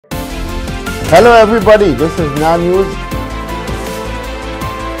Hello everybody, this is NA News.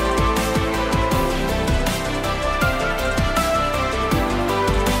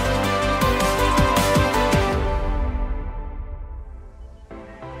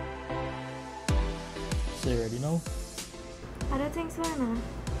 So you ready now? I don't think so, no.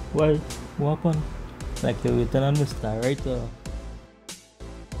 Why? What happened? Like you're waiting on Mr. Right?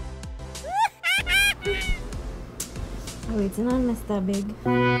 I'm waiting on Mr. Big.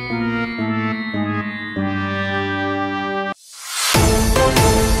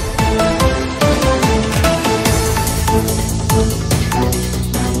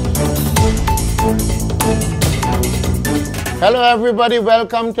 Hello everybody,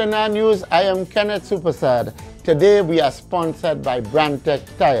 welcome to NA News. I am Kenneth Supersad. Today we are sponsored by Brandtech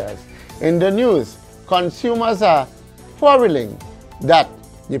Tires. In the news, consumers are quarreling that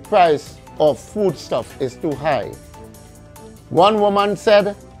the price of foodstuff is too high. One woman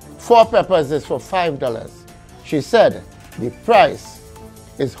said 4 peppers is for $5. She said the price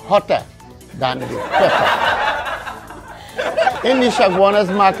is hotter than the pepper. In the Chaguanas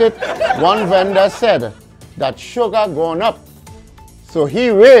market, one vendor said that sugar gone up, so he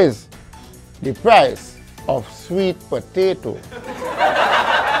raised the price of sweet potato.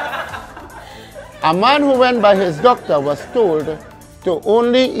 A man who went by his doctor was told to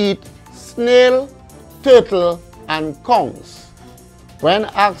only eat snail, turtle, and conchs. When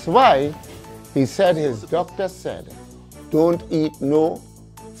asked why, he said his doctor said, "Don't eat no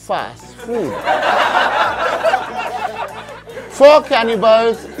fast food." 4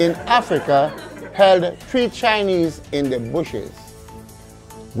 cannibals in Africa held 3 Chinese in the bushes.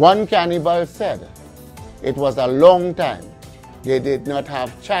 One cannibal said it was a long time they did not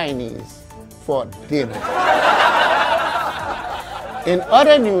have Chinese for dinner. In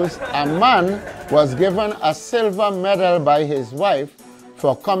other news, a man was given a silver medal by his wife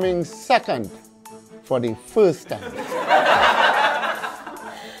for coming second for the first time.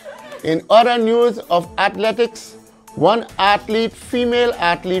 In other news of athletics, one athlete, female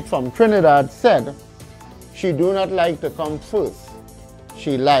athlete from Trinidad, said she do not like to come first,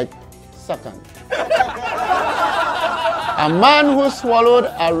 she liked second. A man who swallowed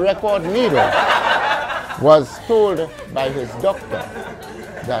a record needle was told by his doctor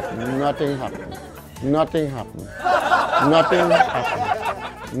that nothing happened, nothing happened, nothing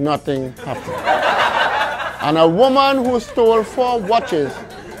happened, nothing happened. And a woman who stole 4 watches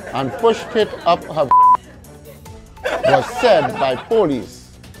and pushed it up her was said by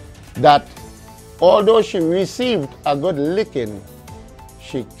police that although she received a good licking,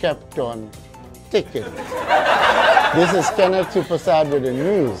 she kept on ticking. This is Kenneth Supersad with the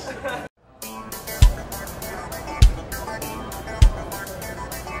news.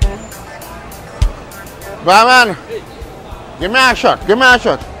 Barman, give me a shot, give me a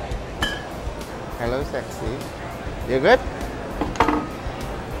shot. Hello, sexy. You good?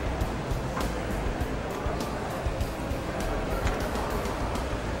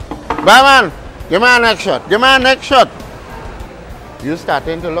 Barman, give me a next shot, give me a next shot. You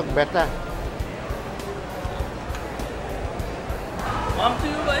starting to look better. Mom to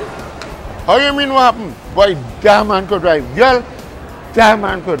you, boy? How you mean what happened? Boy, that man could drive. Girl, that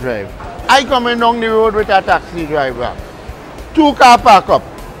man could drive. I coming down the road with a taxi driver. 2 cars park up.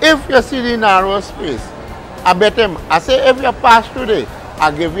 If you see the narrow space, I bet him, I say if you pass today,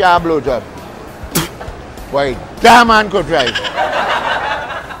 I'll give you a blowjob. Boy, that man could drive.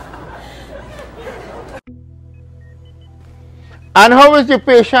 And how is the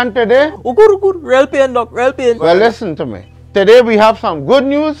patient today? Oh, good. Real pain, doc. Real pain. Well, listen to me. Today we have some good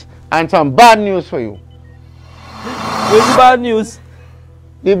news and some bad news for you. Where's the bad news?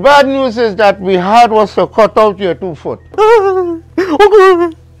 The bad news is that we had was to cut out your 2 foot.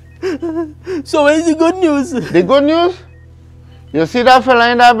 So where's the good news? The good news? You see that fella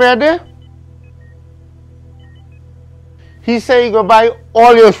in that bed there? He said he go buy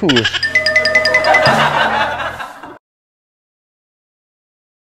all your shoes.